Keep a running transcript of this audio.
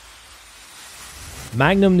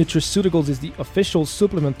Magnum Nutraceuticals is the official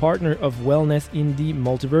supplement partner of wellness in the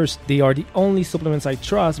multiverse. They are the only supplements I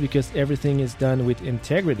trust because everything is done with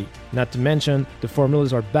integrity. Not to mention, the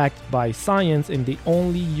formulas are backed by science and they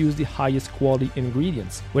only use the highest quality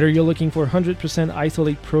ingredients. Whether you're looking for 100%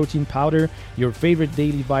 isolate protein powder, your favorite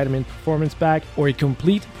daily vitamin performance pack, or a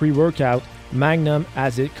complete pre-workout, Magnum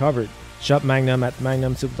has it covered. Shop Magnum at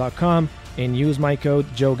magnumsoup.com and use my code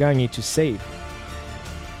JOGANGI to save.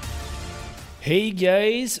 Hey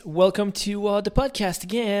guys, welcome to the podcast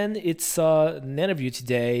again. It's an interview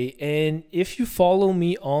today, and if you follow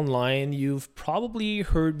me online, you've probably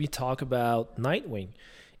heard me talk about Nightwing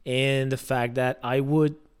and the fact that I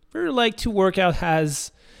would very like to work out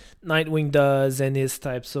as Nightwing does and his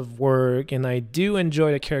types of work, and I do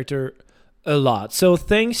enjoy the character a lot. So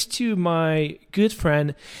thanks to my good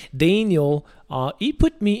friend Daniel, he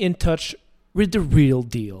put me in touch with the real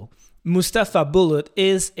deal. Mustafa Bulut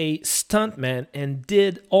is a stuntman and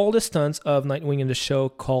did all the stunts of Nightwing in the show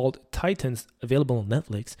called Titans, available on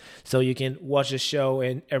Netflix. So you can watch the show,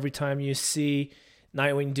 and every time you see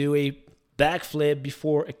Nightwing do a backflip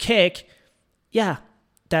before a kick, yeah,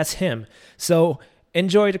 that's him. So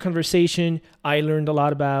enjoy the conversation. I learned a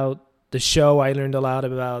lot about the show. I learned a lot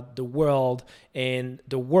about the world and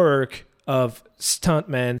the work of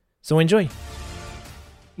stuntman. So enjoy.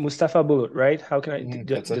 Mustafa Bulut, right? How can I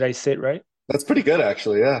did I say it right? That's pretty good,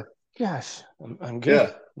 actually. Yeah. Gosh, I'm good.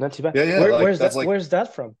 Yeah. Not too bad. Yeah. Yeah. Like Where's that's that? like Where's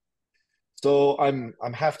that from? so I'm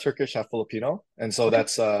half Turkish, half Filipino. And so Okay.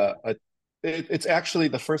 that's it's actually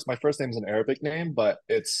my first name is an Arabic name, but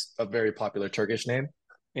it's a very popular Turkish name.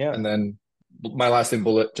 Yeah. And then my last name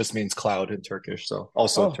Bulut just means cloud in Turkish, so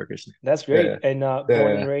also a Oh, Turkish name. that's Yeah, great. And yeah,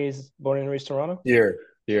 yeah. born and raised Toronto. Here,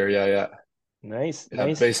 yeah, yeah. Nice, Yeah,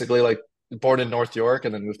 nice. basically like born in North York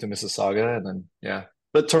and then moved to Mississauga and then yeah.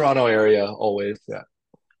 But Toronto area always, yeah.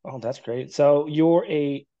 Oh, that's great. So you're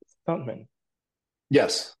a stuntman.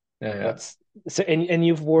 Yes. Yeah, yeah. That's so, and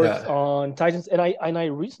you've worked Yeah. on Titans, and I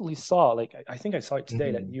recently saw, like, I think I saw it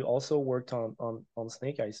today, that Mhm. you also worked on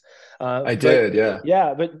Snake Eyes, I but did, yeah.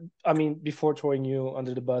 yeah, but I mean, before throwing you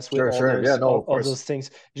under the bus with Sure, sure. Yeah, no, of all course. those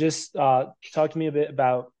things, just talk to me a bit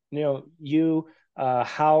about you,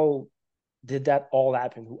 how did that all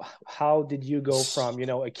happen? How did you go from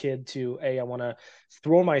a kid to, hey, I want to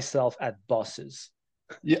throw myself at buses?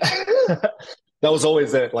 Yeah. That was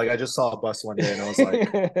always it. Like I just saw a bus one day and I was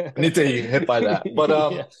like, I need to get hit by that.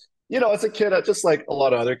 But Yeah, as a kid, just like a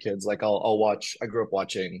lot of other kids, like I'll watch I grew up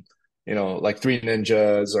watching, like Three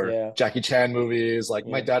Ninjas or yeah, Jackie Chan movies. Like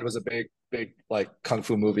my yeah. dad was a big like kung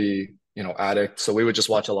fu movie, addict. So we would just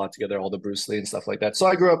watch a lot together, all the Bruce Lee and stuff like that. So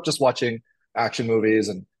I grew up just watching action movies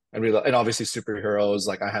and obviously superheroes.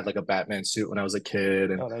 Like I had like a Batman suit when I was a kid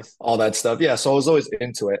and Oh, nice. all that stuff. Yeah, so I was always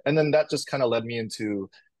into it. And then that just kind of led me into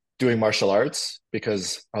doing martial arts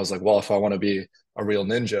because I was like, well, if I want to be a real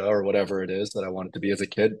ninja or whatever it is that I wanted to be as a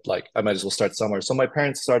kid, like I might as well start somewhere. So my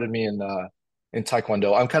parents started me in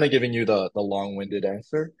Taekwondo. I'm kind of giving you the long-winded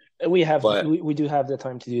answer, but We do have the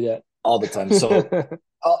time to do all the time. So that.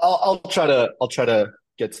 I'll try to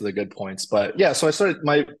get to the good points. But yeah, so I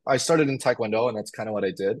started in Taekwondo and that's kind of what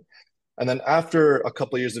I did. And then after a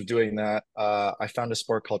couple of years of doing that, I found a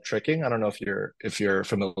sport called tricking. I don't know if you're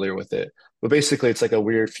familiar with it, but basically it's like a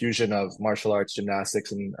weird fusion of martial arts,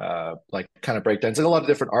 gymnastics, and like kind of breakdance. Like a lot of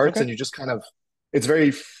different arts, Okay. and you just kind of it's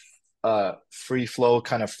very free flow,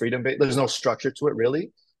 kind of freedom based. There's no structure to it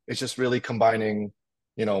really. It's just really combining,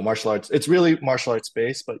 martial arts. It's really martial arts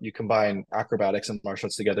based, but you combine acrobatics and martial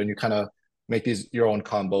arts together, and you kind of make these your own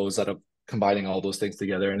combos out of combining all those things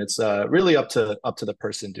together, and it's really up to the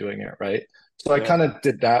person doing it, right? So I Yeah. kind of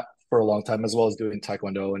did that for a long time, as well as doing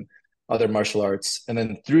taekwondo and other martial arts, and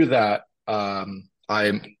then through that,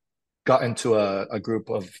 I got into a group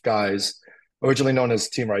of guys originally known as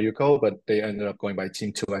Team Ryuko, but they ended up going by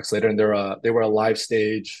Team 2X later, and they were a live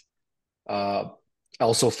stage, uh,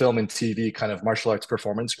 also film and TV kind of martial arts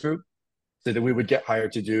performance group so that we would get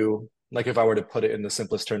hired to do, like, if I were to put it in the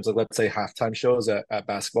simplest terms, like let's say halftime shows at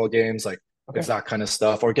basketball games, like it's Okay. that kind of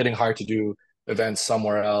stuff, or getting hired to do events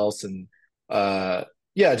somewhere else. And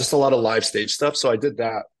yeah, just a lot of live stage stuff. So I did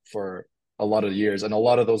that for a lot of years. And a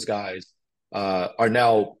lot of those guys are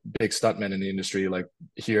now big stuntmen in the industry, like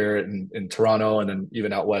here in Toronto and then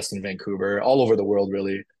even out west in Vancouver, all over the world,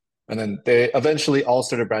 really. And then they eventually all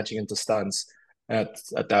started branching into stunts. At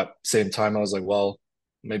that same time, I was like, well,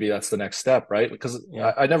 maybe that's the next step, right? Because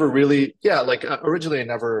Yeah. I never really, yeah, like originally I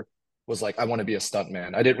never was like, I want to be a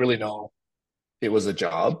stuntman. I didn't really know it was a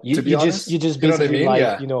job, You to be you just you honest. just You know what I basically mean?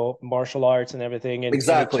 like, Yeah, martial arts and everything, and it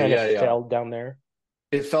exactly. kind of Yeah, yeah. fell down there.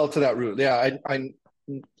 It fell to that route. Yeah, I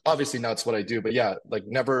obviously now it's what I do, but yeah, like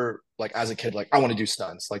never like as a kid, like I want to do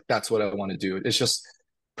stunts. Like that's what I want to do. It's just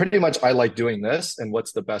pretty much I like doing this and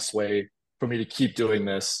what's the best way for me to keep doing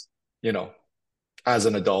this, you know, as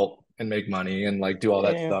an adult and make money and like do all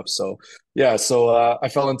that Yeah. stuff. So yeah, so I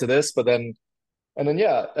fell into this, but then and then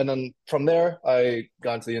yeah, and then from there I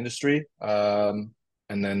got into the industry.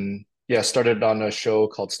 And then yeah, started on a show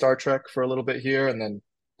called Star Trek for a little bit here, and then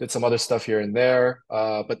did some other stuff here and there.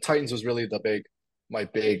 But Titans was really my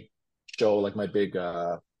big show, like my big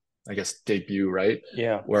I guess debut, right?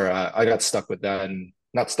 Yeah. Where I got stuck with that and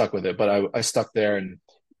not stuck with it, but I stuck there and was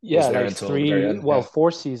Yeah, there like until the very three, end. well, Yeah,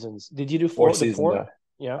 4 seasons. Did you do four the seasons. Yeah, four?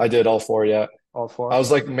 Yeah, I did all four. Yeah, all I four.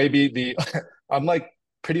 was like maybe the I'm like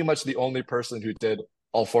pretty much the only person who did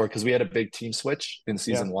all four because we had a big team switch in Yeah.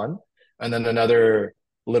 season one and then another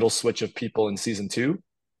little switch of people in season two.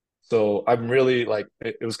 So I'm really like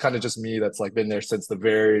it was kind of just me that's like been there since the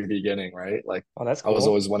very beginning, right? Like Oh, that's I was cool.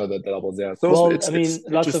 always one of the doubles, yeah. So Well, I it's mean,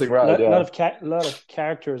 interesting ride, yeah. lot of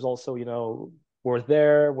characters also, were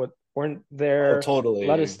there, what weren't Oh, there. A lot of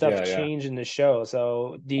totally. stuff Yeah, yeah. changed in the show.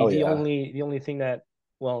 So Oh yeah. the only thing that,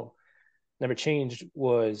 well, never changed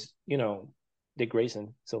was, Dick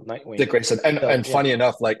Grayson, so Nightwing. Dick Grayson. So And yeah, funny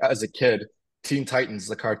enough, like as a kid, Teen Titans,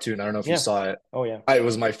 the cartoon, I don't know if you yeah. saw it. Oh yeah. It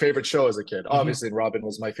was my favorite show as a kid. Hmm. Obviously, Robin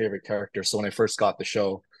was my favorite character. So when I first got the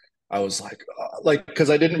show, I was like, because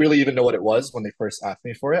I didn't really even know what it was when they first asked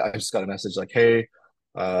me for it. I just got a message like, "Hey,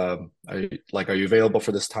 are you available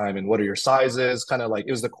for this time? And what are your sizes?" Kind of like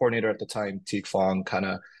it was the coordinator at the time, Teek Fong. Kind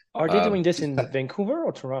of, Are they doing this just in Vancouver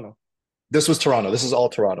or Toronto? this was Toronto. This is all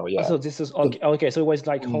Toronto. Oh, Yeah, so this is so, okay. Okay, so it was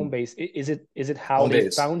like home mm, base. Is it how home they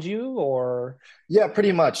base. found you, or? Yeah,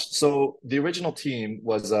 pretty much. So the original team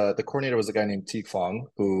was the coordinator was a guy named Teek Fong,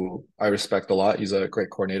 who I respect a lot. He's a great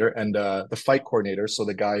coordinator. And the fight coordinator, so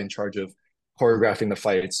the guy in charge of choreographing the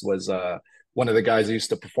fights, was one of the guys I used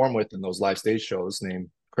to perform with in those live stage shows named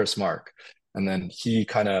Chris Mark. And then he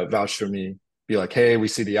kind of vouched for me, be like, hey, we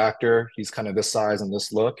see the actor. He's kind of this size and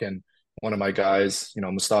this look. And one of my guys,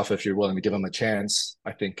 Mustafa, if you're willing to give him a chance,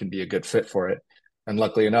 I think can be a good fit for it. And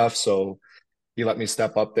luckily enough, so he let me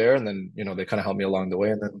step up there and then they kind of helped me along the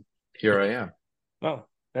way and then here I am. Oh,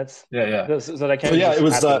 that's Yeah, yeah. so that So kind of yeah,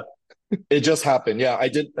 just happened. it just happened. Yeah, I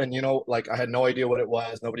did. And like I had no idea what it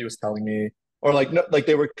was. Nobody was telling me or like no, like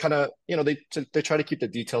they were kind of they try to keep the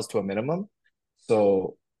details to a minimum.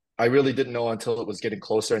 So I really didn't know until it was getting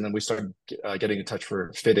closer and then we started getting in touch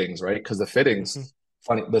for fittings, right? Because the Hmm. fittings,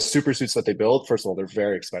 funny, the super suits that they build, first of all, they're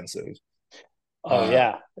very expensive. Oh uh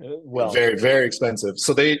yeah. Well, very, very expensive.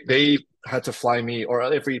 So they had to fly me, or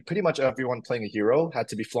pretty much everyone playing a hero had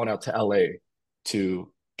to be flown out to LA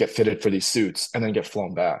to get fitted for these suits and then get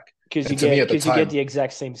flown back. And to me at the because you get time, the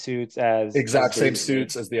exact same suits as exact they same use. Yeah.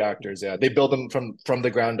 suits as the actors. Yeah, they build them from the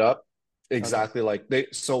ground up, Okay. exactly like they.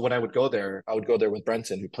 So when I would go there, I would go there with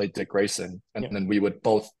Brenton, who played Dick Grayson, and Yeah. then we would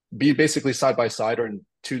both be basically side by side or in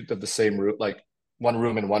two of the same room, like one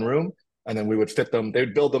room in one room, and then we would fit them. They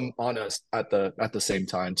would build them on us at the same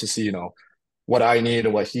time to see, what I need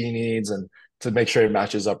and what he needs, and to make sure it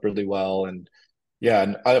matches up really well. And yeah,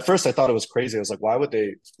 and at first I thought it was crazy. I was like, why would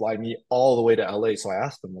they fly me all the way to LA? So I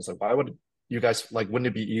asked them, I was like, why would you guys like, wouldn't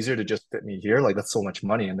it be easier to just fit me here? Like, that's so much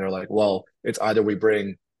money. And they're like, well, it's either we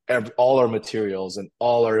bring all our materials and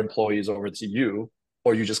all our employees over to you,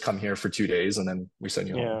 or you just come here for 2 days and then we send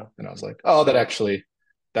you home. Yeah. And I was like, oh, Yeah.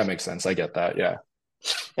 that makes sense. I get that. Yeah.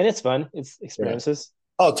 And it's fun. It's Yeah. experiences.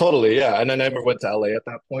 Oh, totally. Yeah. And I never went to LA at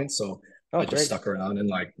that point. So Oh, I just great. stuck around and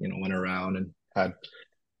like, went around and had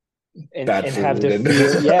bad And have food the and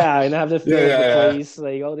feel, yeah, and have the yeah, feel of the yeah, yeah. place.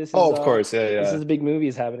 Like, oh, Oh, of course. Yeah, this yeah. is a big movie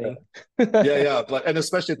is Yeah. happening. Yeah, yeah. But and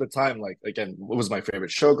especially at the time, like again, it was my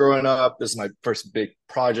favorite show growing up. This is my first big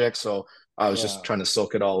project. So I was just Yeah. trying to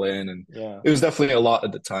soak it all in. And Yeah. it was definitely a lot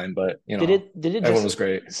at the time, but Did it everyone just was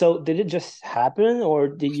great. did it just happen, or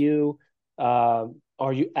did you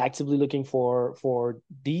are you actively looking for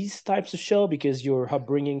these types of show because your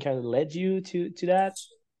upbringing kind of led you to that?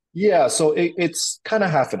 Yeah, so it's kind of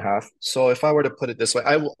half and half. So if I were to put it this way,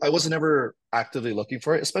 I wasn't ever actively looking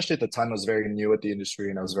for it, especially at the time I was very new at the industry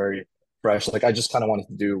and I was very fresh. Like I just kind of wanted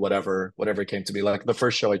to do whatever came to me. Like the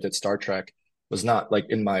first show I did, Star Trek, was not like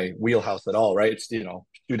in my wheelhouse at all, right? It's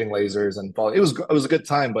shooting lasers and fall. It was a good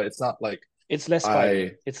time, but it's not like It's less fighting.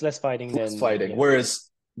 I It's less fighting was than fighting. yeah.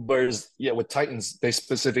 Whereas yeah, with Titans,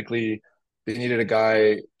 they needed a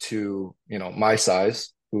guy to, my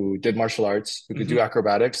size, who did martial arts, who could do Hmm.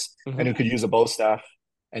 acrobatics, and Hmm. who could use a bow staff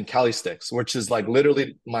and Cali sticks, which is like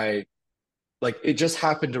literally it just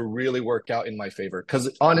happened to really work out in my favor. Because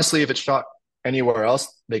honestly, if it shot anywhere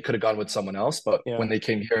else, they could have gone with someone else. But Yeah. when they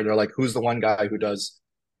came here, they're like, who's the one guy who does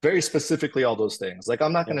very specifically all those things. Like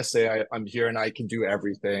I'm not Yeah. gonna say I'm here and I can do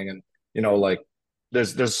everything, and like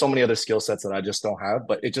there's so many other skill sets that I just don't have.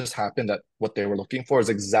 But it just happened that what they were looking for is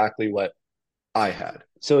exactly what I had.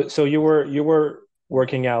 So you were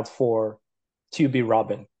working out for to be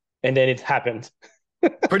Robin, and then it happened.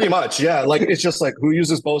 Pretty much, yeah. Like it's just like who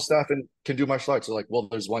uses bow staff and can do martial arts. So like, well,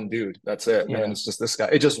 there's one dude, that's it, and then Yeah. it's just this guy.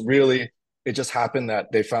 It just happened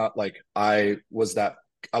that they found like I was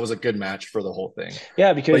a good match for the whole thing.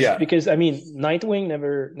 Yeah, But because yeah, because I mean, Nightwing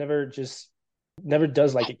never just never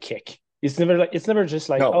does like a kick. It's never just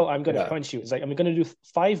like, oh, no, I'm gonna yeah, punch you. It's like I'm gonna do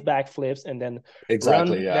five backflips and then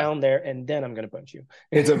exactly, run yeah. down there and then I'm gonna punch you.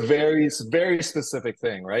 It's a very very specific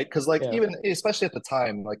thing, right? Because like Yeah. even especially at the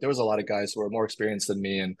time, like there was a lot of guys who were more experienced than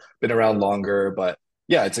me and been around longer. But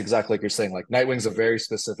yeah, it's exactly like you're saying. Like Nightwing's a very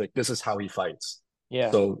specific. This is how he fights.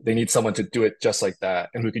 Yeah. So they need someone to do it just like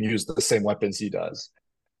that, and who can use the same weapons he does.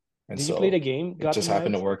 And Did you play the so game it just Gotham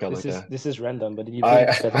happened to Knights? work out This like is that. this is random, but did you play I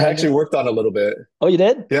Gotham I Knights? actually worked on a little bit. Oh, you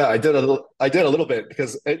did? Yeah, I did a little. I did a little bit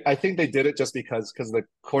because I think they did it just because the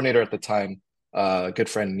coordinator at the time, good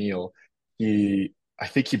friend Neil, I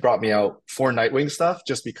think he brought me out for Nightwing stuff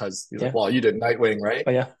just because he's like, Yeah. well, you did Nightwing, right?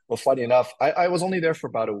 Oh yeah. Well, funny enough, I was only there for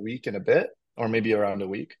about a week and a bit, or maybe around a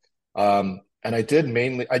week. And I did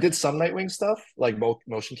some Nightwing stuff like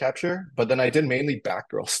motion capture, but then I did mainly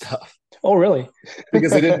Batgirl stuff Oh really?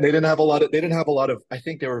 because they didn't have a lot of. I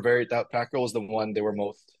think they were very that Batgirl was the one they were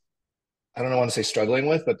most. I don't want to say struggling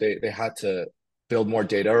with, but they had to build more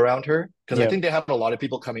data around her because I Yeah. think they had a lot of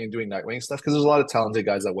people coming and doing Nightwing stuff because there's a lot of talented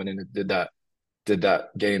guys that went in and did that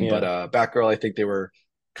game. But Yeah. Batgirl, I think they were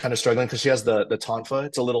kind of struggling because she has the tonfa.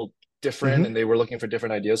 It's a little different, Hmm. and they were looking for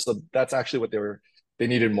different ideas. So that's actually what they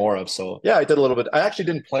needed more of. So yeah, I did a little bit. I actually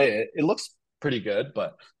didn't play it. It looks pretty good,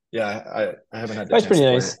 but yeah, I haven't had the That's chance pretty to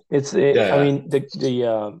play it. nice. Yeah, I yeah,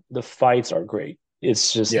 mean, the fights are great.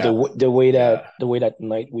 It's just yeah, the way that yeah,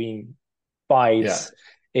 Nightwing yeah, fights.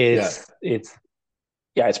 yeah, It's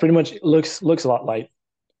yeah. It's pretty much looks a lot like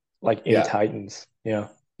in yeah. Titans. Yeah.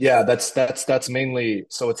 Yeah, that's mainly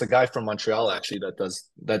so it's a guy from Montreal actually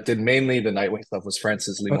that did mainly the Nightwing stuff was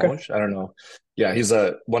Francis Okay. Limoges. I don't know. Yeah, he's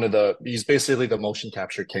basically the motion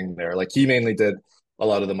capture king there. Like he mainly did a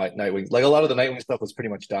lot of the Nightwing. Like a lot of the Nightwing stuff was pretty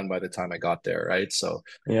much done by the time I got there, right? So,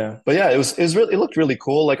 Yeah. but yeah, it looked really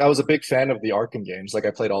cool. Like I was a big fan of the Arkham games. Like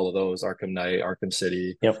I played all of those, Arkham Knight, Arkham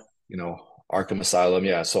City, Yep. you know, Arkham Asylum.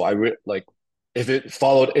 Yeah, so like if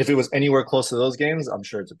it was anywhere close to those games, I'm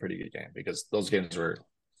sure it's a pretty good game because those games were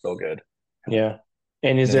so good. Yeah.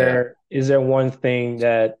 And Yeah. is there one thing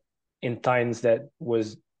that in Titans that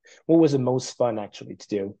was what was the most fun actually to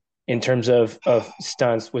do in terms of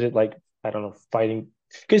stunts? Was it like, I don't know, fighting?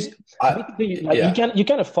 Because basically like Yeah. you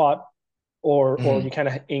kind of fought or you Mhm. kind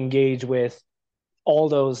of engage with all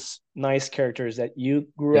those nice characters that you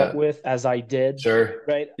grew up Yeah. with, as I did, Sure.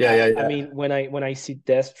 right? Yeah, yeah, I yeah. mean, when I see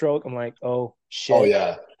Deathstroke, I'm like, oh Oh shit,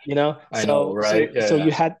 yeah. you know. I know, right? Yeah,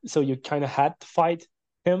 yeah. So you kind of had to fight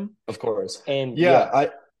him, Of course. and Yeah, yeah,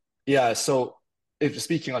 yeah, so if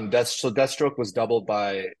speaking on Deathstroke was doubled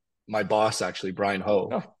by my boss actually, Brian Ho.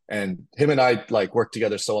 oh And him and I like worked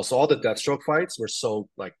together so well. So all the Deathstroke fights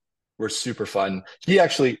were super fun. He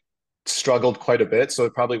actually struggled quite a bit, so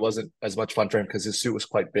it probably wasn't as much fun for him because his suit was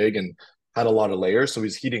quite big and had a lot of layers, so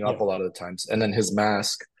he's heating up yeah. a lot of the times. And then his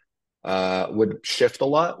mask would shift a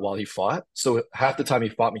lot while he fought. So half the time he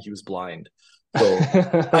fought me, he was blind. So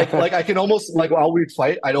I can almost like while we'd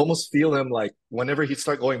fight, I'd almost feel him like whenever he'd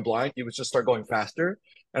start going blind, he would just start going faster.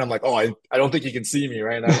 And I'm like, oh, I don't think he can see me,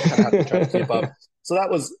 right? And I would kind of have to try to keep up. So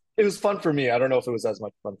it was fun for me. I don't know if it was as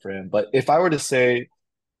much fun for him. But if I were to say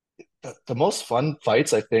the most fun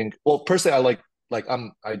fights, I think, well, personally,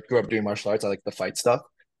 I grew up doing martial arts. I like the fight stuff.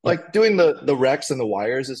 Yeah, Like doing the Rex and the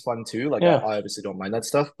wires is fun too. Like yeah, I obviously don't mind that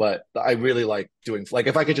stuff, but I really like doing like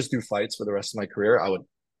if I could just do fights for the rest of my career, I would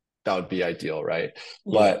that would be ideal, right?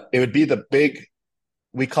 yeah. But it would be the big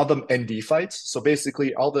we call them ND fights. So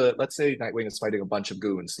basically let's say Nightwing is fighting a bunch of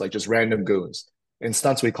goons, like just random goons. In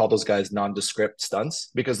stunts, we call those guys nondescript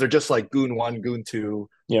stunts because they're just like goon one, goon two,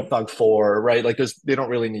 Yeah. thug four, right? Like they don't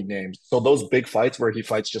really need names. So those big fights where he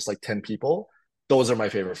fights just like 10 people, those are my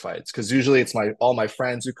favorite fights. Cause usually it's all my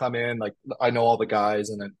friends who come in, like I know all the guys,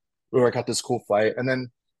 and then we work out this cool fight. And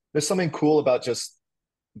then there's something cool about just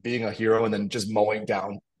being a hero and then just mowing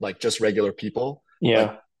down like just regular people. Like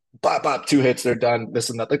Yeah. bop bop, two hits, they're done,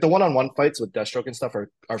 this and that. Like the one-on-one fights with Deathstroke and stuff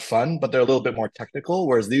are fun, but they're a little bit more technical.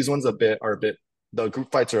 Whereas these ones are a bit the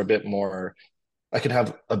group fights are a bit more I can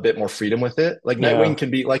have a bit more freedom with it. Like Nightwing Yeah.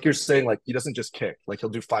 can be like you're saying, like he doesn't just kick, like he'll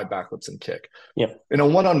do five backflips and kick. Yeah. In a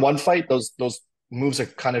one-on-one fight, those moves are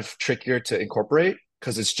kind of trickier to incorporate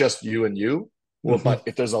because it's just you and you. Well, Hmm. but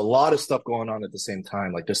if there's a lot of stuff going on at the same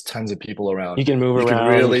time, like there's tons of people You around, can move you can around.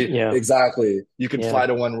 really, Yeah. exactly, you can Yeah. fly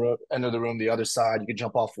to one room, end of the room, the other side, you can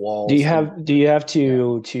jump off Do you walls, and have do you have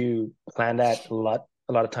yeah. to plan that a lot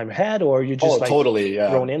of time ahead, or you just Oh, like totally, yeah,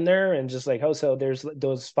 thrown in there and just like, oh, so there's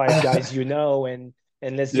those five guys, and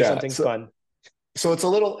let's do yeah. something So, fun. so it's a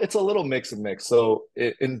little mix and mix. So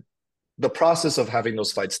in the process of having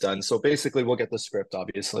those fights done, so basically we'll get the script,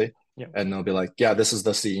 obviously, Yeah. and they'll be like, yeah, this is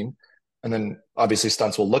the scene, and then obviously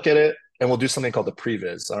stunts will look at it, and we'll do something called the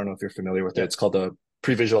previs. I don't know if you're familiar with it. Yeah. It's called the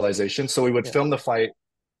pre-visualization. So we would Yeah. film the fight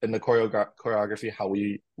and the choreography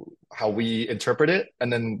how we interpret it,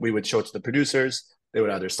 and then we would show it to the producers. They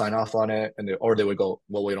would either sign off on it, or they would go,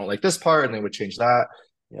 well, we don't like this part, and they would change that,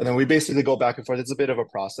 Yeah. and then we basically go back and forth. It's a bit of a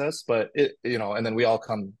process, but and then we all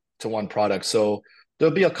come to one product. So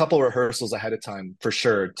there'll be a couple rehearsals ahead of time for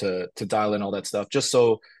sure to dial in all that stuff, just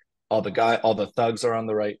so all the thugs are on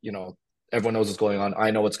the right, everyone knows what's going on. I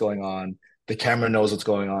know what's going on. The camera knows what's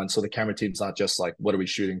going on. So the camera team's not just like, what are we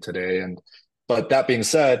shooting today? But that being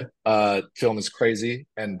said, film is crazy.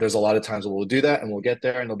 And there's a lot of times where we'll do that and we'll get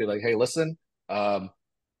there and they'll be like, hey, listen, um,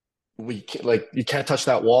 like you can't touch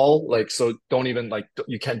that wall. Like, so don't even like,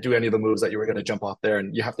 you can't do any of the moves that you were going to jump off there.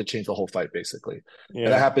 And you have to change the whole fight basically. And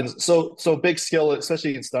that Yeah. happens. So big skill,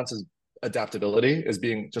 especially in stunts, is adaptability, is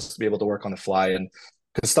being just to be able to work on the fly. And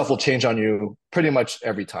because stuff will change on you pretty much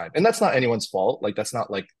every time. And that's not anyone's fault. Like that's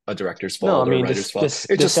not like a director's No, I fault or a mean writer's this fault. this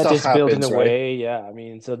It the just set stuff is built in a happens, right? way. Yeah. I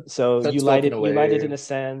mean, so That's built in a you light it way. in a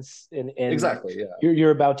sense, and Exactly. Yeah.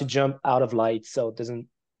 you're about to jump out of light, so it doesn't,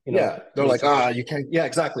 Yeah. They're like, basically. you can't. Yeah,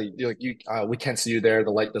 exactly. You're like, we can't see you there.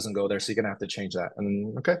 The light doesn't go there. So you're going to have to change that.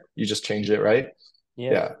 And okay, you just change it, right?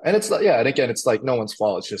 Yeah. Yeah. And it's like, yeah. And again, it's like no one's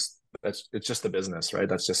fault. It's just the business, right?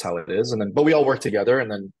 That's just how it is. But we all work together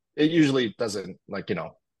and then it usually doesn't like,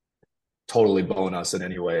 totally bone us in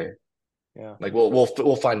any way. Yeah. Like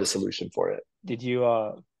we'll find a solution for it. Did you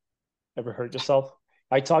ever hurt yourself?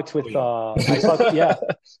 Oh Yeah, yeah.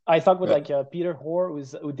 I talked with Yeah. like Peter Hoare,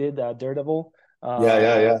 who did Daredevil, Yeah,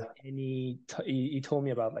 yeah, yeah. and he told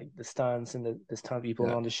me about like the stunts and the stunt people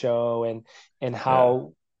Yeah. on the show, and Yeah.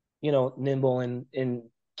 how nimble and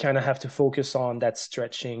kind of have to focus on that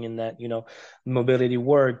stretching and that mobility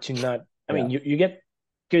work to not. I Yeah. mean, you get,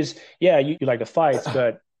 because yeah, you like the fights,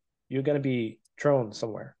 but you're gonna be thrown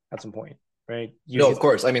somewhere at some point, right? You No, of hit.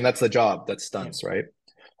 course. I mean, that's the job. That's Yeah. stunts, right?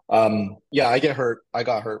 Yeah, I get hurt. I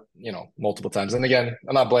got hurt, multiple times. And again,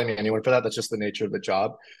 I'm not blaming anyone for that. That's just the nature of the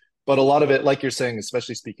job. But a lot of it, like you're saying,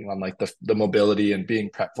 especially speaking on like the mobility and being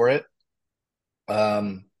prepped for it.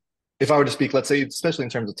 Um, if I were to speak, let's say, especially in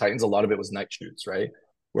terms of Titans, a lot of it was night shoots, right?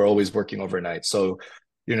 We're always working overnight. So,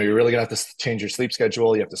 you're really gonna have to change your sleep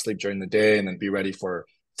schedule. You have to sleep during the day and then be ready for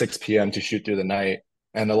 6 p.m. to shoot through the night.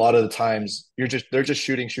 And a lot of the times they're just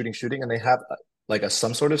shooting, shooting, shooting, and they have like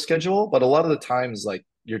some sort of schedule. But a lot of the times, like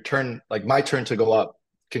your turn, like my turn to go up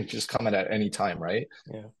can just come at any time, right?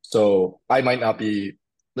 Yeah. So I might not be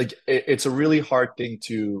like it's a really hard thing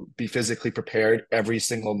to be physically prepared every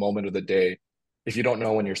single moment of the day if you don't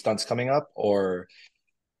know when your stunt's coming up. Or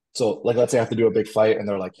so like let's say I have to do a big fight and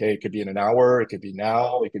they're like, hey, it could be in an hour, it could be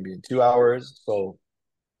now, it could be in 2 hours. So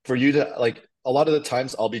for you to like a lot of the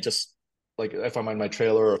times I'll be just like if I'm on my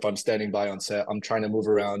trailer or if I'm standing by on set, I'm trying to move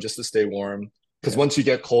around just to stay warm. Because Yeah. once you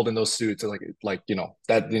get cold in those suits,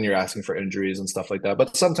 that then you're asking for injuries and stuff like that.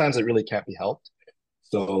 But sometimes it really can't be helped.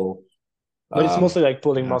 So But it's mostly like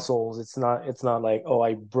pulling yeah. muscles. It's not like, oh,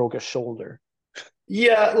 I broke a shoulder.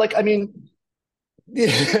 Yeah, like I mean,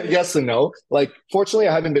 yes and no. Like fortunately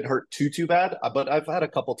I haven't been hurt too bad, but I've had a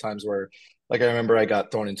couple times where like I remember I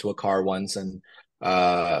got thrown into a car once and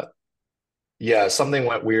uh yeah, something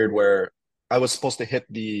went weird where I was supposed to hit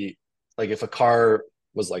like if a car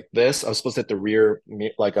was like this, I was supposed to hit the rear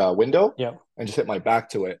like a window Yeah. and just hit my back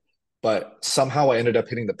to it. But somehow I ended up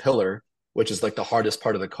hitting the pillar, which is like the hardest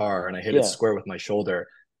part of the car, and I hit it Yeah. square with my shoulder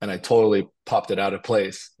and I totally popped it out of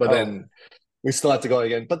place. But Oh, then we still had to go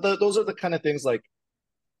again. But those are the kind of things like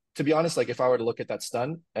to be honest, like if I were to look at that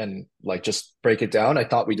stunt and like just break it down, I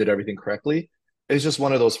thought we did everything correctly. It's just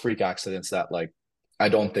one of those freak accidents that like I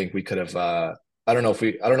don't think we could have I don't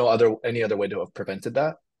know any other way to have prevented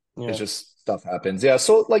that. It's yeah. just stuff happens. Yeah.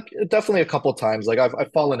 So like definitely a couple times. Like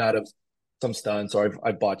I've fallen out of some stunts or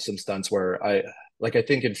I've botched some stunts where I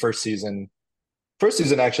think in first season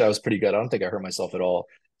actually I was pretty good. I don't think I hurt myself at all.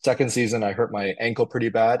 Second season I hurt my ankle pretty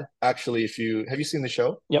bad. Actually, if you have you seen the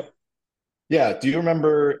show? Yep. Yeah. Do you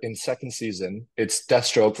remember in second season, it's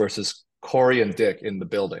Deathstroke versus Corey and Dick in the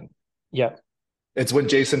building? Yeah. It's when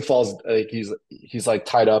Jason falls, like he's like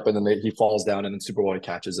tied up, and then he falls down, and then Superboy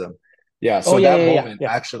catches him. Yeah, Oh so yeah, that yeah, yeah, moment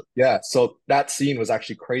yeah. actually, yeah, so that scene was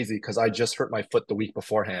actually crazy because I just hurt my foot the week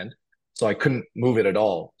beforehand, so I couldn't move it at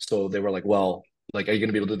all. So they were like, "Well, like, are you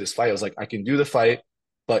gonna be able to do this fight?" I was like, "I can do the fight,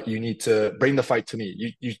 but you need to bring the fight to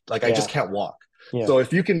me. You like, I just Yeah, can't walk. yeah. So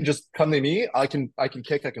if you can just come to me, I can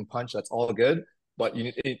kick, I can punch. That's all good. But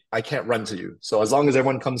I can't run to you. So as long as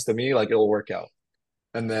everyone comes to me, like it'll work out."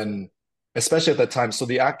 And then, especially at that time, so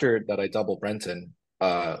the actor that I double, Brenton,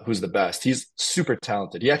 who's the best, he's super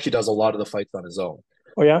talented. He actually does a lot of the fights on his own.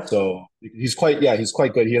 Oh yeah. So he's quite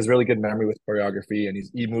good. He has really good memory with choreography and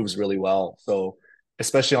he moves really well. So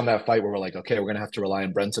especially on that fight where we're like, okay, we're gonna have to rely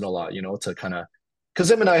on Brenton a lot, to kind of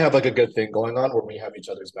because him and I have like a good thing going on where we have each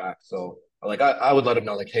other's back. So like I would let him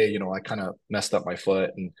know like, hey, I kind of messed up my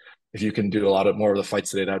foot and if you can do a lot of more of the fights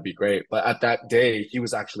today, that'd be great. But at that day, he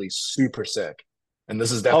was actually super sick. And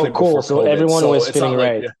this is Oh, definitely cool. before So COVID. everyone So was it's feeling not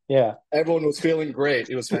like right. Yeah. everyone was feeling great.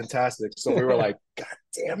 It was fantastic. So we were like, God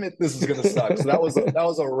damn it, this is gonna suck. So that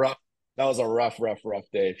was a rough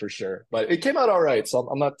day for sure. But it came out all right. So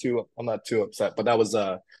I'm not too upset. But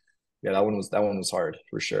yeah, that one was hard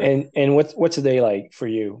for sure. And what's a day like for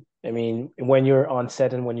you? I mean, when you're on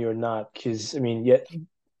set and when you're not, because I mean, yeah,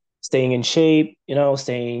 staying in shape,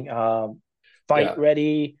 staying fight Yeah,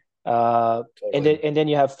 ready, uh, and then totally. and then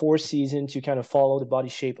you have 4 seasons to kind of follow the body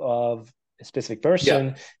shape of a specific Yeah.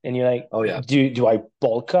 person, and you're like, Oh yeah. do I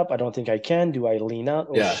bulk up? I don't think I can. Do I lean out?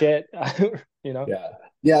 Oh Yeah. shit, you know? Yeah.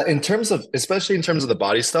 Yeah. Especially in terms of the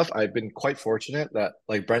body stuff, I've been quite fortunate that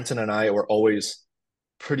like Brenton and I were always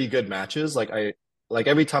pretty good matches. Like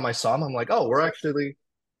every time I saw him, I'm like, oh, we're actually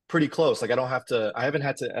pretty close. Like I haven't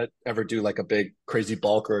had to ever do like a big crazy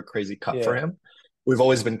bulk or a crazy cut for Yeah, him. We've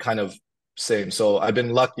always been kind of same. So I've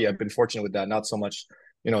been lucky. I've been fortunate with that. Not so much,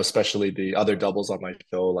 especially the other doubles on my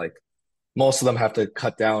show. Like most of them have to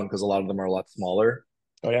cut down because a lot of them are a lot smaller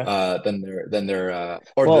oh yeah. or the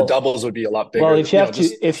Well, doubles would be a lot well, bigger,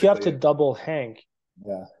 just if you have to physically. double Hank,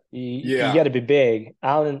 Yeah. you got Yeah. to be big.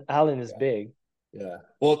 Allen is Yeah. big. Yeah.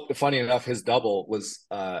 Well, funny enough, his double was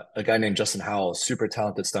a guy named Justin Howell, super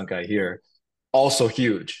talented stunt guy here, also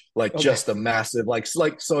huge, like Okay. just a massive, like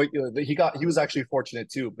so he was actually fortunate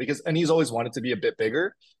too because and he's always wanted to be a bit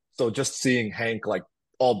bigger. So just seeing Hank like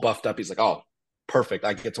all buffed up, he's like, oh, perfect.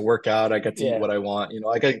 I get to work out, I get to eat Yeah. what I want,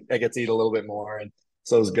 I get to eat a little bit more, and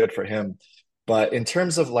so it was good for him. But in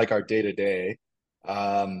terms of like our day to day,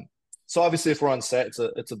 um, so obviously if we're on set, it's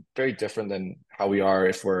a very different than how we are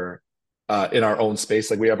if we're in our own space.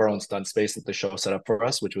 Like we have our own stunt space that the show set up for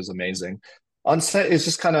us, which was amazing. On set, it's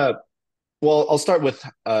just kind of well, I'll start with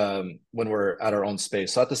when we're at our own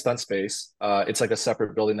space. So at the stunt space, it's like a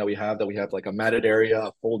separate building that we have like a matted area,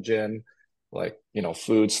 a full gym, like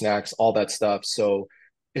food, snacks, all that stuff. So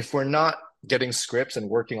if we're not getting scripts and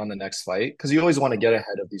working on the next fight, because you always want to get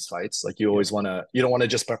ahead of these fights, like Yeah. you don't want to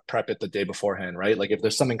just prep it the day beforehand, right? Like if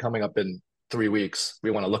there's something coming up in 3 weeks, we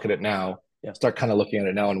want to look at it now, Yeah. start kind of looking at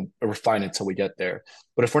it now and refine it until we get there.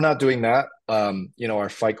 But if we're not doing that, our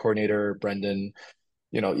fight coordinator, Brendan,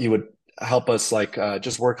 he would help us like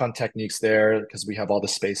just work on techniques there because we have all the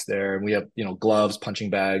space there and we have gloves, punching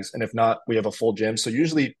bags, and if not we have a full gym. So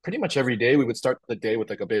usually pretty much every day we would start the day with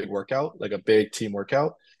like a big workout, like a big team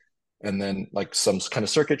workout, and then like some kind of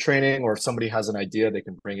circuit training, or if somebody has an idea they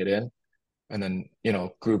can bring it in, and then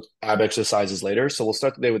group ab exercises later. So we'll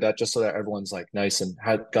start the day with that just so that everyone's like nice and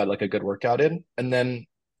had got like a good workout in, and then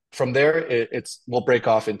from there it's we'll break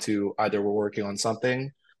off into either we're working on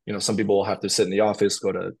something. Some people will have to sit in the office,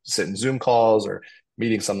 go to sit in Zoom calls or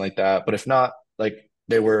meetings, something like that. But if not, like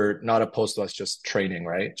they were not opposed to us just training,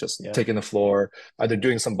 right? Just Yeah. taking the floor, either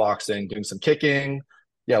doing some boxing, doing some kicking,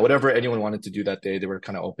 yeah, whatever anyone wanted to do that day, they were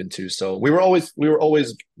kind of open to. So we were always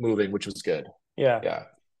moving, which was good. Yeah. Yeah.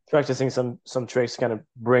 Practicing some tricks to kind of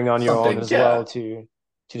bring on your own Something, as yeah. well to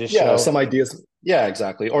the Yeah, show. some ideas. Yeah,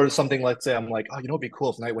 exactly. Or something, let's say I'm like, oh, it'd be cool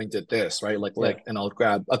if Nightwing did this, right? Yeah. And I'll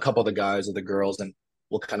grab a couple of the guys or the girls and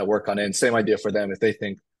we'll kind of work on it. And same idea for them. If they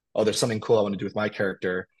think, oh, there's something cool I want to do with my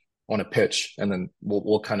character, I want to pitch, and then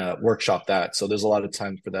we'll kind of workshop that. So there's a lot of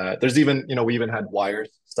time for that. There's even, we even had wires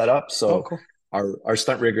set up. Oh, So cool. our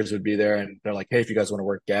stunt riggers would be there and they're like, hey, if you guys want to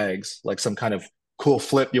work gags, like some kind of cool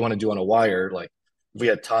flip you want to do on a wire, like if we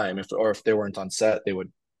had time, if they weren't on set, they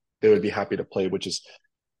would be happy to play, which is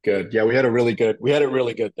good. Yeah, we had it really good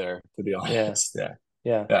there, to be Yeah. honest. Yeah.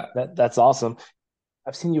 Yeah. Yeah. That's awesome.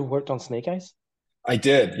 I've seen you worked on Snake Eyes. I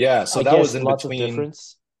did. Yeah. So I that was guess in lots of between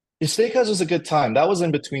difference. Steakhouse was a good time. That was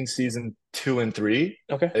in between season 2 and 3.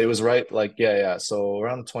 Okay. It was right, like, yeah, yeah. So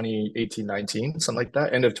around 2018, 19, something like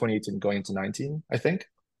that. End of 2018 going into 19, I think.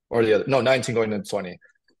 Or the other, no, 19 going into 20.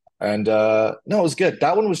 And no, it was good.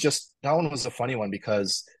 That one was a funny one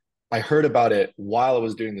because I heard about it while I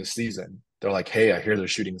was doing the season. They're like, hey, I hear they're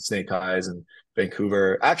shooting Snake Eyes in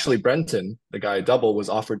Vancouver. Actually, Brenton, the guy double, was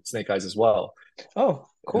offered Snake Eyes as well. Oh,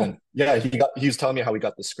 And then cool. yeah, he was telling me how he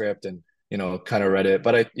got the script and kind of read it.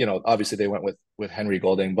 But obviously they went with Henry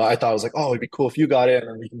Golding. But I thought, I was like, oh, it'd be cool if you got it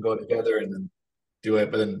and then we can go together and then do it.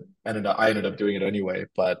 But then I ended up doing it anyway.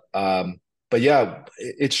 But yeah,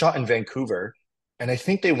 it's shot in Vancouver. And I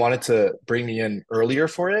think they wanted to bring me in earlier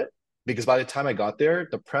for it because by the time I got there,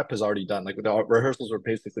 the prep is already done. Like the rehearsals were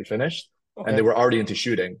basically finished and they Okay. were already into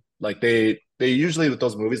shooting. Like they usually with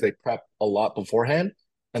those movies, they prep a lot beforehand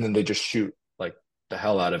and then they just shoot like the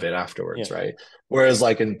hell out of it Yeah. afterwards, right? Whereas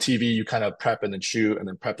like in TV, you kind of prep and then shoot and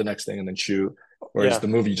then prep the next thing and then shoot. Whereas Yeah. the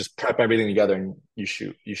movie, you just prep everything together and you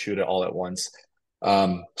shoot it all at once.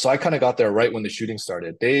 So I kind of got there right when the shooting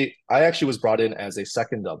started. I actually was brought in as a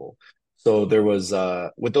second double. So there was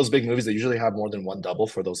with those big movies, they usually have more than one double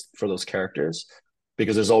for those characters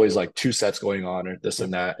because there's always like two sets going on or this Yeah.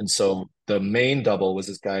 and that. And so the main double was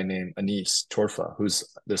this guy named Anis Torfa, who's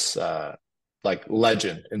this like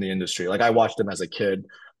legend in the industry. Like I watched him as a kid.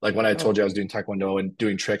 Like when I told Oh, you I was doing Taekwondo and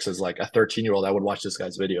doing tricks as like a 13-year-old, I would watch this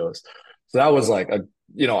guy's videos. So that was like I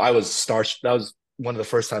was that was one of the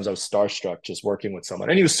first times I was starstruck just working with someone.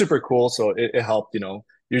 And he was super cool. So it helped.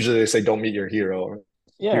 Usually they say don't meet your hero or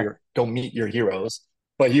yeah. don't meet your heroes.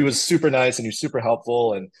 But he was super nice and he was super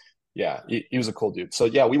helpful. And yeah, he was a cool dude. So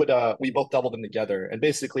yeah, we both doubled them together. And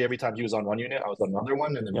basically every time he was on one unit, I was on another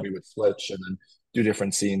one, and then Yeah. we would switch and then do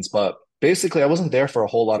different scenes. But basically I wasn't there for a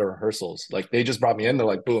whole lot of rehearsals. Like they just brought me in, they're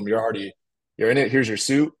like, boom, you're in it, here's your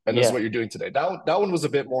suit, and this is Yeah. what you're doing today. That one was a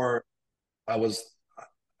bit more I was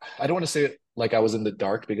I don't want to say it like I was in the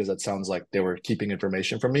dark because that sounds like they were keeping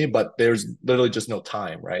information from me, but there's literally just no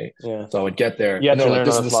time, right? Yeah. So I would get there You and had they're to like,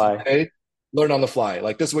 learn on this the is the scene fly. today. Learn on the fly.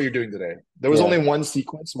 Like this is what you're doing today. There was only Yeah. one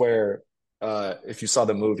sequence where if you saw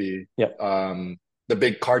the movie, Yeah. the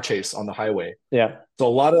big car chase on the highway. Yeah. So a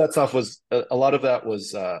lot of that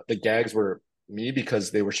was the gags were me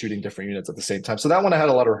because they were shooting different units at the same time. So that one I had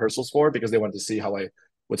a lot of rehearsals for because they wanted to see how I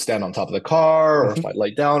would stand on top of the car or if I Hmm.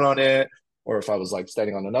 lay down on it or if I was like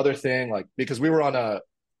standing on another thing. Like because we were on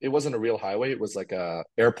it wasn't a real highway, it was like a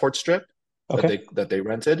airport strip Okay. that they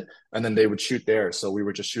rented and then they would shoot there. So we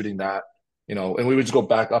were just shooting that, and we would just go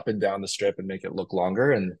back up and down the strip and make it look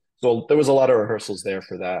longer. And so there was a lot of rehearsals there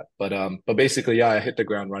for that. But basically, yeah, I hit the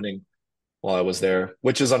ground running while I was there,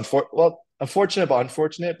 which is unfortunate, but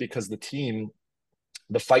unfortunate because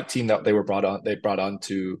the fight team that they brought on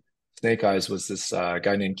to Snake Eyes was this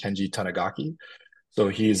guy named Kenji Tanigaki. So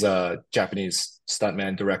he's a Japanese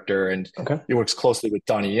stuntman director, and Okay. he works closely with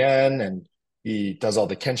Donnie Yen, and he does all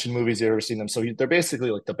the Kenshin movies. You've ever seen them? So they're basically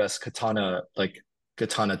like the best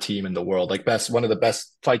katana team in the world, like one of the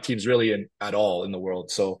best fight teams really at all in the world.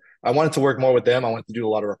 So I wanted to work more with them. I wanted to do a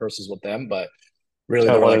lot of rehearsals with them, but really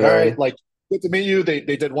I they were want to like, all right, learn. like good to meet you. They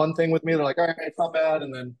did one thing with me. They're like, all right, it's not bad,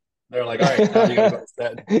 and then they're like, all right, now you got to go to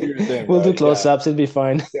set and do your thing, We'll do right? Yeah, close-ups. It'd be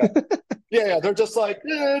fine. yeah. Yeah. They're just like,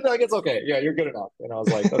 like it's okay. Yeah, you're good enough. And I was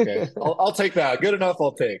like, okay, I'll take that. Good enough,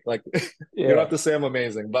 I'll take. Like, you don't have Yeah. to say I'm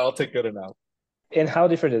amazing, but I'll take good enough. And how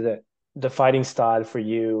different is it? The fighting style for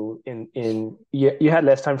you in you had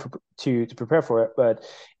less time to prepare for it, but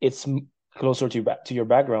it's closer to your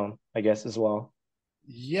background, I guess, as well.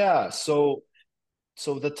 Yeah. So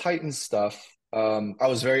the Titans stuff, I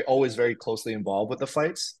was always very closely involved with the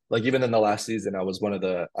fights. Like even in the last season,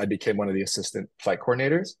 I became one of the assistant fight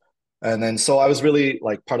coordinators. And then so I was really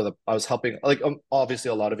like I was helping, like obviously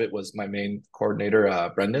a lot of it was my main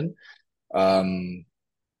coordinator, Brendan. Um,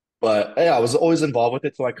 but yeah, I was always involved with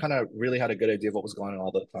it. So I kind of really had a good idea of what was going on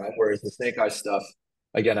all the time. Whereas the Snake Eye stuff,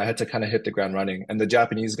 again, I had to kind of hit the ground running. And the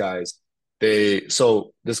Japanese guys,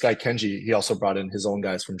 so this guy Kenji, he also brought in his own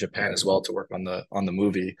guys from Japan as well to work on the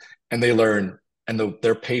movie. And they learn and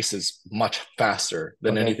their pace is much faster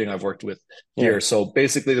than Okay. anything I've worked with Yeah. here. So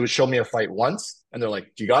basically they would show me a fight once and they're like,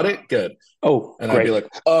 you got it? Good. Oh, And I'd be great.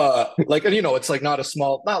 like, and it's like not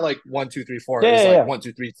like 1, 2, 3, 4. It Yeah, was yeah, like yeah. 1,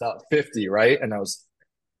 2, 3, 50, right?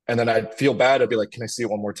 And then I'd feel bad. I'd be like, "Can I see it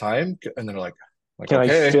one more time?" And they're like, Can I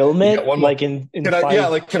 "Okay, film you get it one more. like in Can I? Yeah,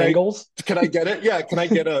 five like, angles? can I get it? Yeah, can I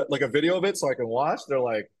get a video of it so I can watch?" They're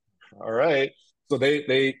like, "All right." So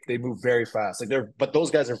they move very fast. But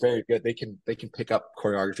those guys are very good. They can pick up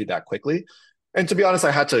choreography that quickly. And to be honest,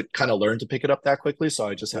 I had to kind of learn to pick it up that quickly, so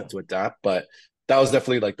I just Yeah. had to adapt. But that was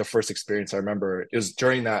definitely like the first experience I remember. It was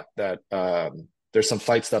during that there's some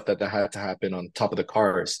fight stuff that had to happen on top of the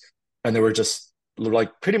cars, and they were just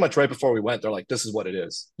like pretty much right before we went, they're like, "This is what it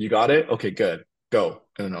is. You got it? Okay, good. Go."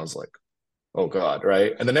 And then I was like, oh God,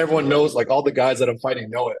 right? And then everyone knows, like all the guys that I'm fighting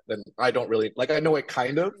know it. Then I don't really like. I know it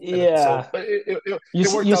kind of, and then so, Yeah. but You it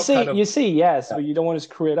see, worked out kind of. you see, yes, Yeah, but you don't want to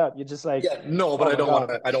screw it up. You're just like, yeah, no, but oh my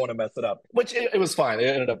God. I don't want to mess it up. Which it was fine. It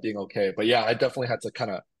ended up being okay. But yeah, I definitely had to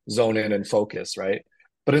kind of zone in and focus, right?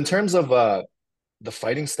 But in terms of the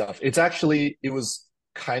fighting stuff, it was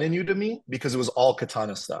kind of new to me because it was all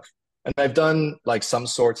katana stuff. And I've done like some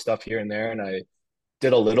sword stuff here and there, and I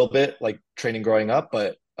did a little bit like training growing up,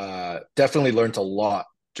 but definitely learned a lot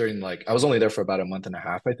during like I was only there for about a month and a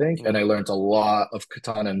half, I think, and Yeah. I learned a lot of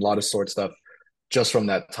katana and a lot of sword stuff just from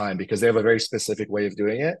that time because they have a very specific way of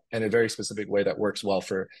doing it and a very specific way that works well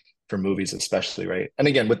for movies, especially, right? And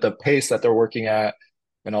again, with the pace that they're working at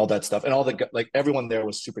and all that stuff, and all the like everyone there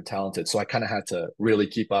was super talented, so I kind of had to really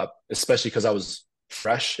keep up, especially because I was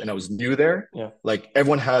fresh and I was new there. Yeah. Like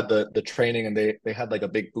everyone had the training and they had like a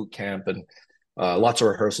big boot camp and lots of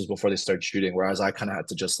rehearsals before they started shooting, whereas I kind of had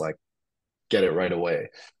to just like get it right away.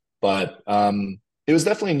 But it was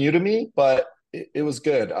definitely new to me, but it was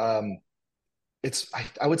good. I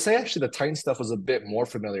would say actually the Titan stuff was a bit more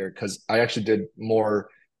familiar because I actually did more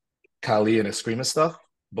Kali and Eskrima stuff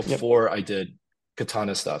Yep. before I did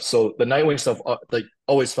Katana stuff. So the Nightwing stuff like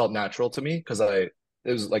always felt natural to me because I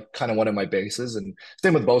it was like kind of one of my bases. And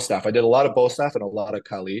same with bow staff. I did a lot of bow staff and a lot of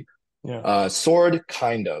Kali. Yeah. Sword,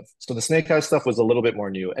 kind of. So the Snake Eyes stuff was a little bit more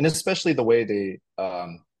new, and especially the way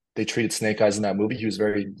they treated Snake Eyes in that movie. He was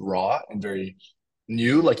very raw and very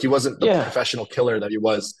new. Like he wasn't the Yeah. professional killer that he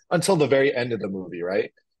was until the very end of the movie,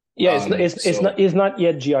 right? Yeah. So it's not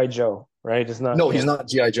yet G.I. Joe, right? It's not, no, he's yeah. not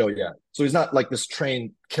GI Joe yet. So he's not like this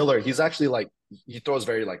trained killer. He's actually like he throws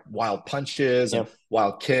very like wild punches Yeah. and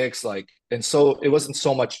wild kicks, like, and so it wasn't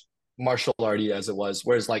so much martial arty as it was.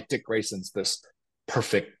 Whereas like Dick Grayson's this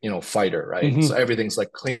perfect, fighter, right? So Hmm. everything's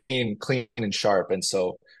like clean and sharp. And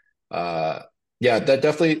so, uh, yeah, that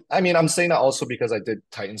definitely. I mean, I'm saying that also because I did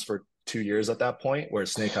Titans for 2 years at that point, where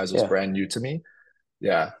Snake Eyes was Yeah. brand new to me.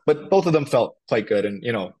 Yeah, but both of them felt quite good, and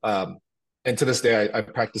and to this day, I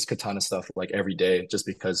practice katana stuff like every day just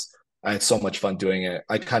because I had so much fun doing it.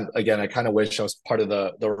 I kind of wish I was part of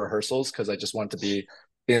the rehearsals because I just want to be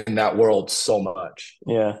in that world so much.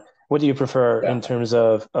 Yeah. What do you prefer Yeah. in terms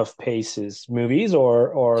of paces, movies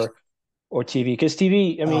or TV? Because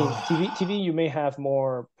TV, I mean, TV, you may have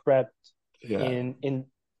more prep Yeah. in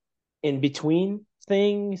in between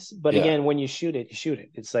things, but Yeah. again, when you shoot it, you shoot it.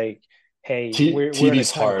 It's like, hey, we're in a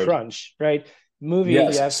TV's time hard. crunch, right? Movie, you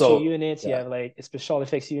Yes. have two So units, you yeah. have like special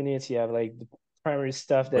effects units, you have like the primary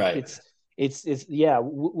stuff that Right. it's yeah,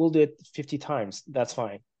 we'll do it 50 times. That's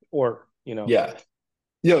fine. Or,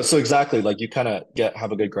 Yeah. So exactly, like you kind of get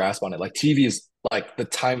have a good grasp on it. Like TV is like the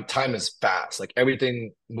time is fast. Like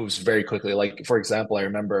everything moves very quickly. Like for example, I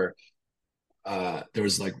remember there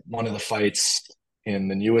was like one of the fights in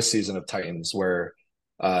the newest season of Titans where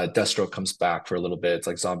Deathstroke comes back for a little bit. It's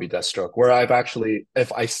like zombie Deathstroke, where I've actually,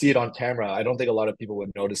 if I see it on camera, I don't think a lot of people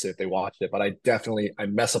would notice it if they watched it, but I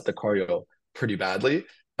mess up the choreo pretty badly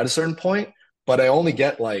at a certain point, but I only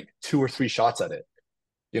get like two or three shots at it.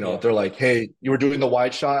 yeah. They're like, hey, you were doing the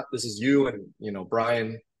wide shot. This is you and,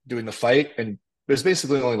 Brian doing the fight. And there's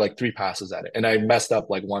basically only like three passes at it. And I messed up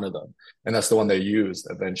like one of them. And that's the one they used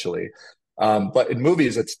eventually. But in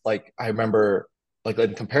movies, it's like, I remember like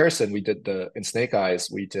in comparison, in Snake Eyes,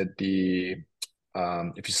 we did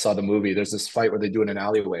if you saw the movie, there's this fight where they do it in an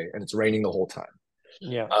alleyway and it's raining the whole time.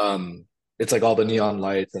 Yeah. It's like all the neon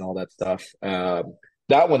lights and all that stuff.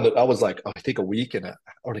 That one that was like I think a week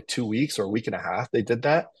or like 2 weeks or a week and a half they did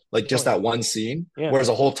that, like Oh just yeah. that one scene, Yeah. whereas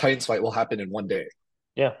a whole Titans fight will happen in one day.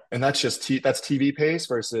 Yeah. And that's just that's TV pace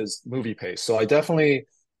versus movie pace. So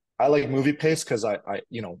I like movie pace because I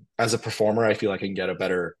as a performer I feel I can get a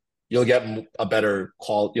better you'll get a better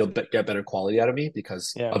quality you'll get better quality out of me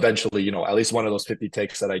because Yeah. eventually at least one of those 50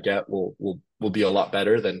 takes that I get will be a lot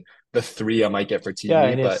better than the three I might get for Yeah,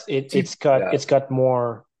 TV. and But yeah, it's got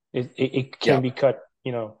more, it can yeah, be cut,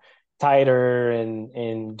 tighter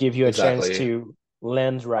and give you a chance exactly. to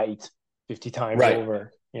land right 50 times Right.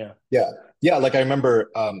 over. Yeah. Yeah. Yeah. Like I remember,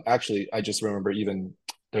 actually, I just remember even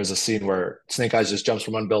there's a scene where Snake Eyes just jumps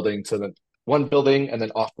from one building to the one building and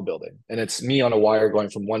then off the building. And it's me on a wire going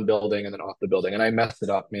from one building and then off the building. And I messed it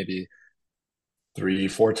up maybe 3,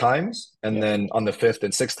 4 times. And Yeah. then on the fifth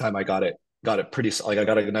and sixth time, I got it pretty, like I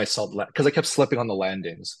got a nice solid, because I kept slipping on the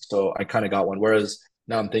landings. So I kind of got one. Whereas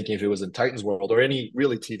now I'm thinking if it was in Titans World or any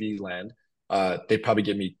really TV land, they'd probably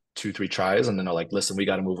give me 2, 3 tries and then they're like, listen, we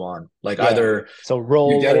got to move on. Like Yeah. either So you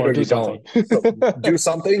roll get it or or do you don't. something. So do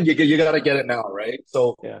something. You got to get it now, right?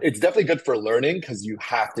 So Yeah. it's definitely good for learning because you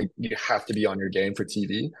have to be on your game for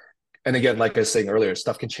TV. And again, like I was saying earlier,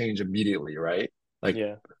 stuff can change immediately, right? Like,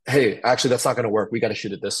 Yeah. hey, actually, that's not going to work. We got to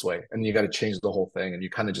shoot it this way. And you got to change the whole thing. And you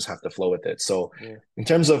kind of just have to flow with it. So, Yeah. in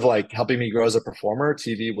terms of like helping me grow as a performer,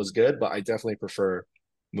 TV was good, but I definitely prefer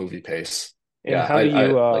movie pace. And Yeah. I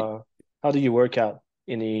like, how do you work out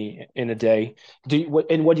in a day? What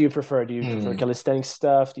do you prefer? Do you prefer hmm. calisthenics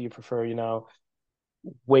stuff? Do you prefer,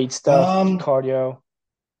 weight stuff, cardio?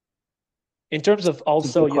 In terms of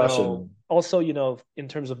It's a good question. in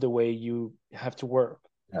terms of the way you have to work.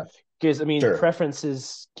 Yeah, Because I mean, sure.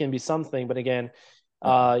 preferences can be something, but again,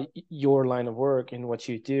 Yeah. your line of work and what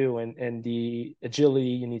you do and the agility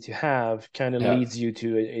you need to have kind of Yeah. leads you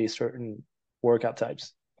to a certain workout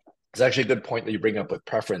types. It's actually a good point that you bring up with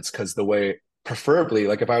preference because the way, preferably,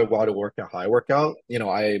 like if I want to work a high workout,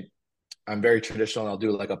 I'm very traditional and I'll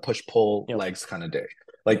do like a push pull Yep. legs kind of day.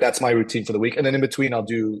 Like that's my routine for the week. And then in between I'll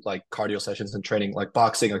do like cardio sessions and training like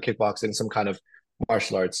boxing or kickboxing, some kind of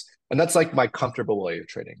martial arts. And that's like my comfortable way of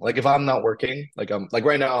training. Like if I'm not working, like I'm like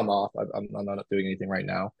right now I'm off. I'm not doing anything right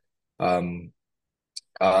now. Um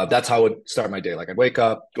that's how I would start my day. Like I'd wake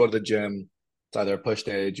up, go to the gym. It's either a push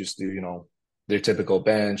day, just do, their typical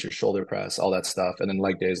bench or shoulder press, all that stuff. And then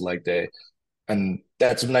leg day is leg day, and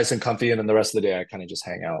that's nice and comfy. And then the rest of the day, I kind of just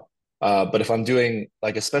hang out. But if I'm doing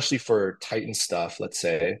like, especially for Titan stuff, let's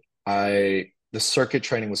say, the circuit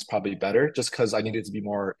training was probably better just because I needed to be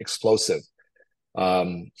more explosive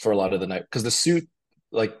for a lot of the night. Because the suit,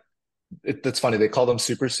 like, it's funny, they call them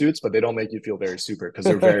super suits, but they don't make you feel very super because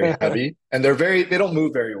they're very heavy and they don't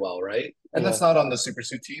move very well, right? And that's Yeah. not on the super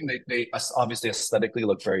suit team. They obviously aesthetically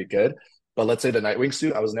look very good. But let's say the Nightwing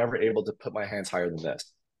suit, I was never able to put my hands higher than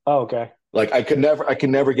this. Oh, okay. Like I could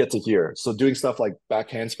never get to here. So doing stuff like back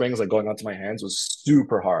handsprings, like going onto my hands was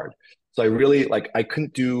super hard. So I really like I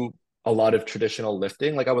couldn't do a lot of traditional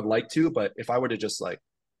lifting like I would like to, but if I were to just like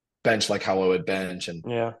bench like how I would bench and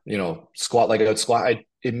Yeah. squat like I would squat,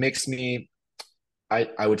 it makes me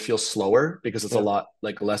I would feel slower because it's a Yeah. lot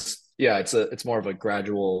like less. Yeah, it's more of a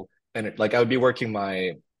gradual, and like I would be working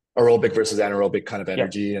my aerobic versus anaerobic kind of Yep.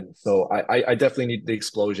 energy, and so I definitely need the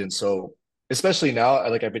explosion. So especially now,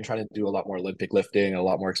 I've been trying to do a lot more Olympic lifting, a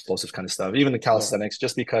lot more explosive kind of stuff, even the Yeah. calisthenics,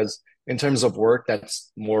 just because in terms of work,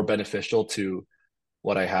 that's more beneficial to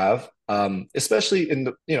what I have. Especially in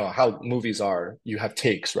the how movies are, you have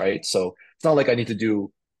takes, right? So it's not like I need to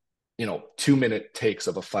do 2-minute takes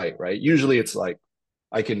of a fight, right? Usually it's like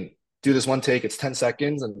I can do this one take, it's 10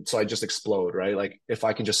 seconds, and so I just explode, right? Like if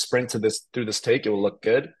I can just sprint to this through this take, it will look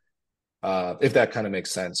good. If that kind of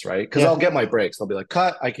makes sense, right? Because Yeah. I'll get my breaks. I'll be like,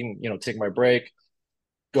 cut, I can, take my break,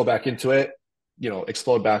 go back into it,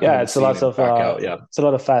 explode back into Yeah, the scene and back out. Yeah. it's a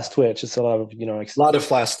lot of fast twitch. It's a lot of, A lot of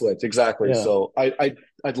fast twitch, exactly. yeah. So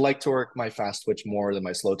I'd like to work my fast twitch more than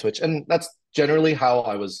my slow twitch. And that's generally how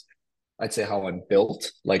I'd say how I'm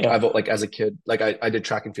built. Like Yeah. like as a kid, like I did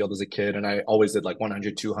track and field as a kid and I always did like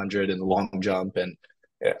 100, 200 and long jump. And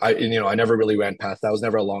I never really ran past that. I was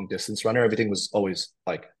never a long distance runner. Everything was always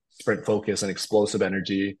like sprint focus and explosive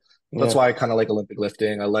energy. That's Yeah. why I kind of like Olympic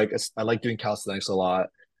lifting. I like doing calisthenics a lot,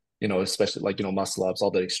 especially like, muscle ups,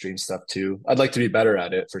 all the extreme stuff too. I'd like to be better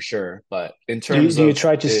at it for sure. But in terms Do you of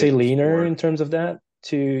try to stay it leaner for in terms of that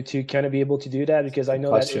to kind of be able to do that? Because I good know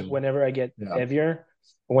that question. whenever I get Yeah. heavier,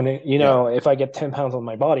 Yeah. if I get 10 pounds on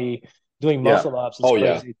my body, doing Yeah. muscle ups is Oh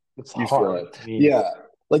yeah. crazy. It's You feel hard. it. I mean, Yeah.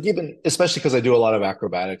 Like even especially because I do a lot of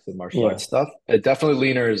acrobatics and martial yeah, arts stuff, it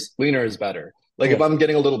definitely leaner is better. Like if yeah, I'm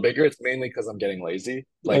getting a little bigger, it's mainly because I'm getting lazy.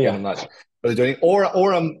 Like and yeah, I'm not really doing or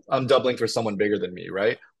I'm doubling for someone bigger than me,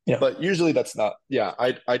 right? yeah, But usually that's not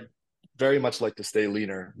I'd very much like to stay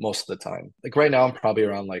leaner most of the time. Like right now I'm probably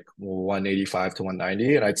around like 185 to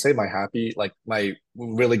 190. And I'd say my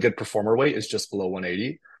really good performer weight is just below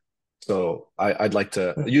 180. So yeah. I'd like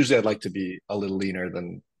to be a little leaner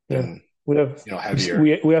Yeah. than We have heavier.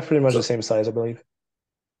 we have pretty much the So same size, I believe.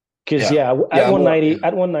 Because yeah, yeah, yeah, I'm more yeah,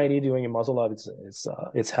 at 190 doing a muscle up,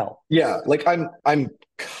 it's hell. yeah. Like I'm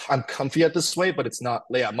comfy at this weight, but it's not.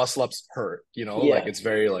 Yeah, muscle ups hurt. Like Yeah, it's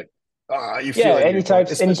very like you yeah. feel it and you're going,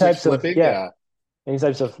 Any especially types of flipping. Yeah, any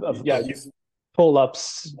types yeah, of pull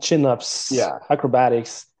ups, chin ups, yeah,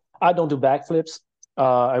 acrobatics. I don't do backflips.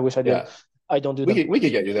 I wish I did. yeah. I don't do them. We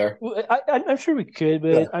could get you there. I'm sure we could,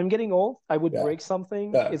 Yeah, but I'm getting old. I would yeah, break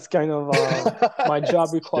something. yeah. It's kind of my job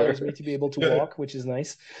Sure. requires me to be able to walk, which is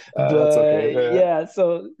nice. That's okay. But Yeah, yeah,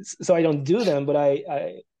 so I don't do them, but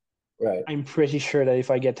right. I'm pretty sure that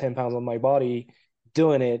if I get 10 pounds on my body,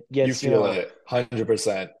 doing it You gets, feel it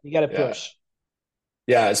 100%. you got to Yeah. push.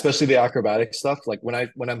 Yeah, especially the acrobatic stuff. Like when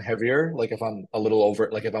I'm heavier, like if I'm a little over,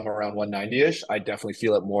 like if I'm around 190-ish, I definitely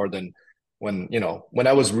feel it more than when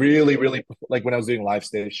I was really, really like when I was doing live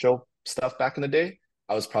stage show stuff back in the day,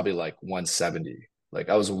 I was probably like 170. Like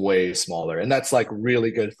I was way smaller, and that's like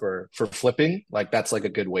really good for flipping. Like that's like a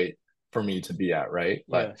good weight for me to be at, right?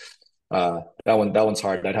 Yeah. But that one's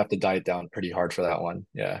hard. I'd have to diet down pretty hard for that one.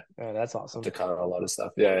 Yeah, Oh, that's have awesome. to cut out a lot of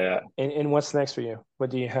stuff. Yeah, yeah. And what's next for you? What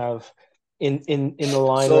do you have in the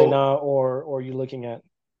line right So now, or are you looking at?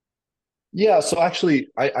 yeah, so actually,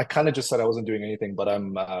 I kind of just said I wasn't doing anything, but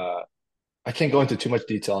I can't go into too much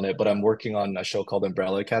detail on it, but I'm working on a show called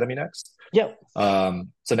Umbrella Academy next. Yep.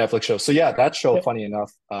 It's a Netflix show. So yeah, that show, Yep. funny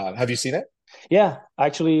enough, have you seen it? Yeah,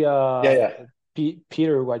 actually, Yeah, yeah.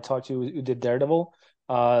 Peter, who I talked to, who did Daredevil,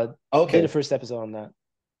 did the Okay. first episode on that.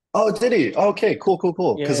 Oh, did he? Okay, cool, cool,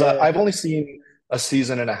 cool. Because Yeah, I've only seen a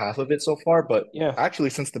season and a half of it so far, but yeah. actually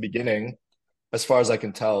since the beginning, as far as I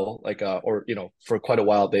can tell, like or for quite a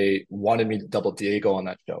while, they wanted me to double Diego on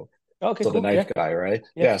that show. Okay, So the cool. Yeah, knife guy, right?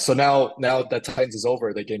 yeah. Yeah. So now that Titans is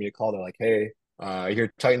over, they gave me a call. They're like, "Hey, I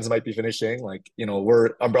hear Titans might be finishing. Like, we're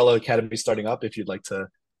Umbrella Academy starting up. If you'd like to,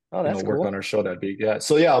 Oh, that's work on cool. our show, that'd be yeah."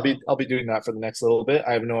 So yeah, I'll be doing that for the next little bit.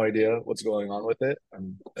 I have no idea what's going on with it.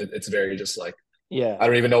 It's very just like Yeah. I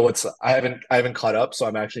don't even know I haven't caught up, so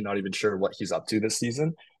I'm actually not even sure what he's up to this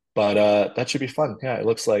season. But that should be fun. Yeah, it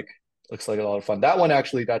looks like a lot of fun. That one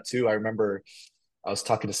actually, that too. I remember I was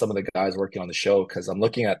talking to some of the guys working on the show because I'm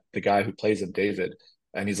looking at the guy who plays him, David,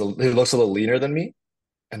 and he looks a little leaner than me.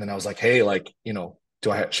 And then I was like, hey, like,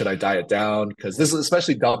 should I diet down? Because this is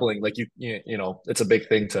especially doubling, like it's a big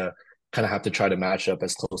thing to kind of have to try to match up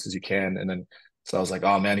as close as you can. And then so I was like,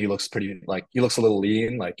 oh man, he looks a little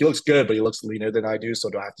lean, like he looks good, but he looks leaner than I do. So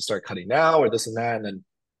do I have to start cutting now or this and that? And then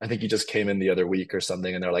I think he just came in the other week or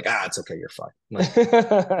something, and they're like, it's okay, you're fine.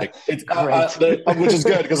 Like it's Great. which is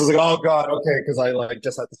good because I was like, oh god, okay, because I like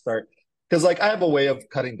just had to start because like I have a way of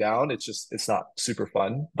cutting down. It's not super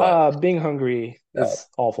fun, but Being hungry uh, is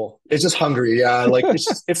awful. it's just hungry. Yeah, like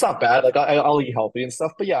it's not bad. Like I'll eat healthy and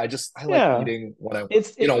stuff, but yeah, I like Yeah. eating when I when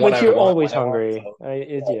But I you're want always when I want.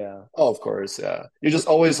 hungry. So Yeah. oh, of course, yeah. You're just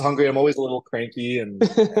always hungry. I'm always a little cranky, and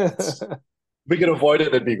yeah, it's if we could avoid it,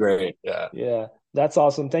 it'd be great. Yeah. Yeah, that's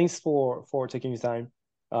awesome. Thanks for taking the time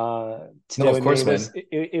No, today of with me. course, man.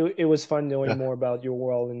 It was fun knowing Yeah, more about your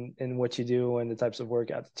world and what you do and the types of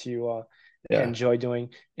workout that you yeah, enjoy doing.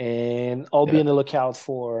 And I'll be yeah, on the lookout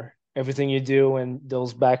for everything you do and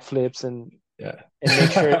those backflips yeah.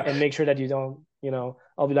 and make sure that you don't,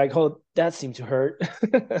 I'll be like, oh, that seemed to hurt.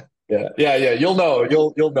 Yeah, yeah, yeah. You'll know.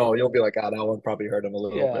 You'll know. You'll be like, that one probably hurt him a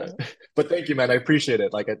little Yeah, bit. But thank you, man. I appreciate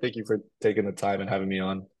it. Like, I thank you for taking the time and having me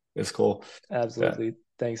on. It's cool. Yeah, absolutely.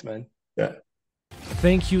 Thanks, man. yeah.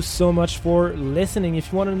 Thank you so much for listening.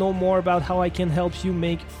 If you want to know more about how I can help you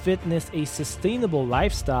make fitness a sustainable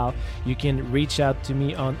lifestyle, you can reach out to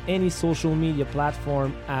me on any social media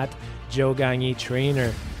platform at Joe Gagne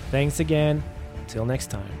Trainer. Thanks again. Till next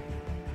time.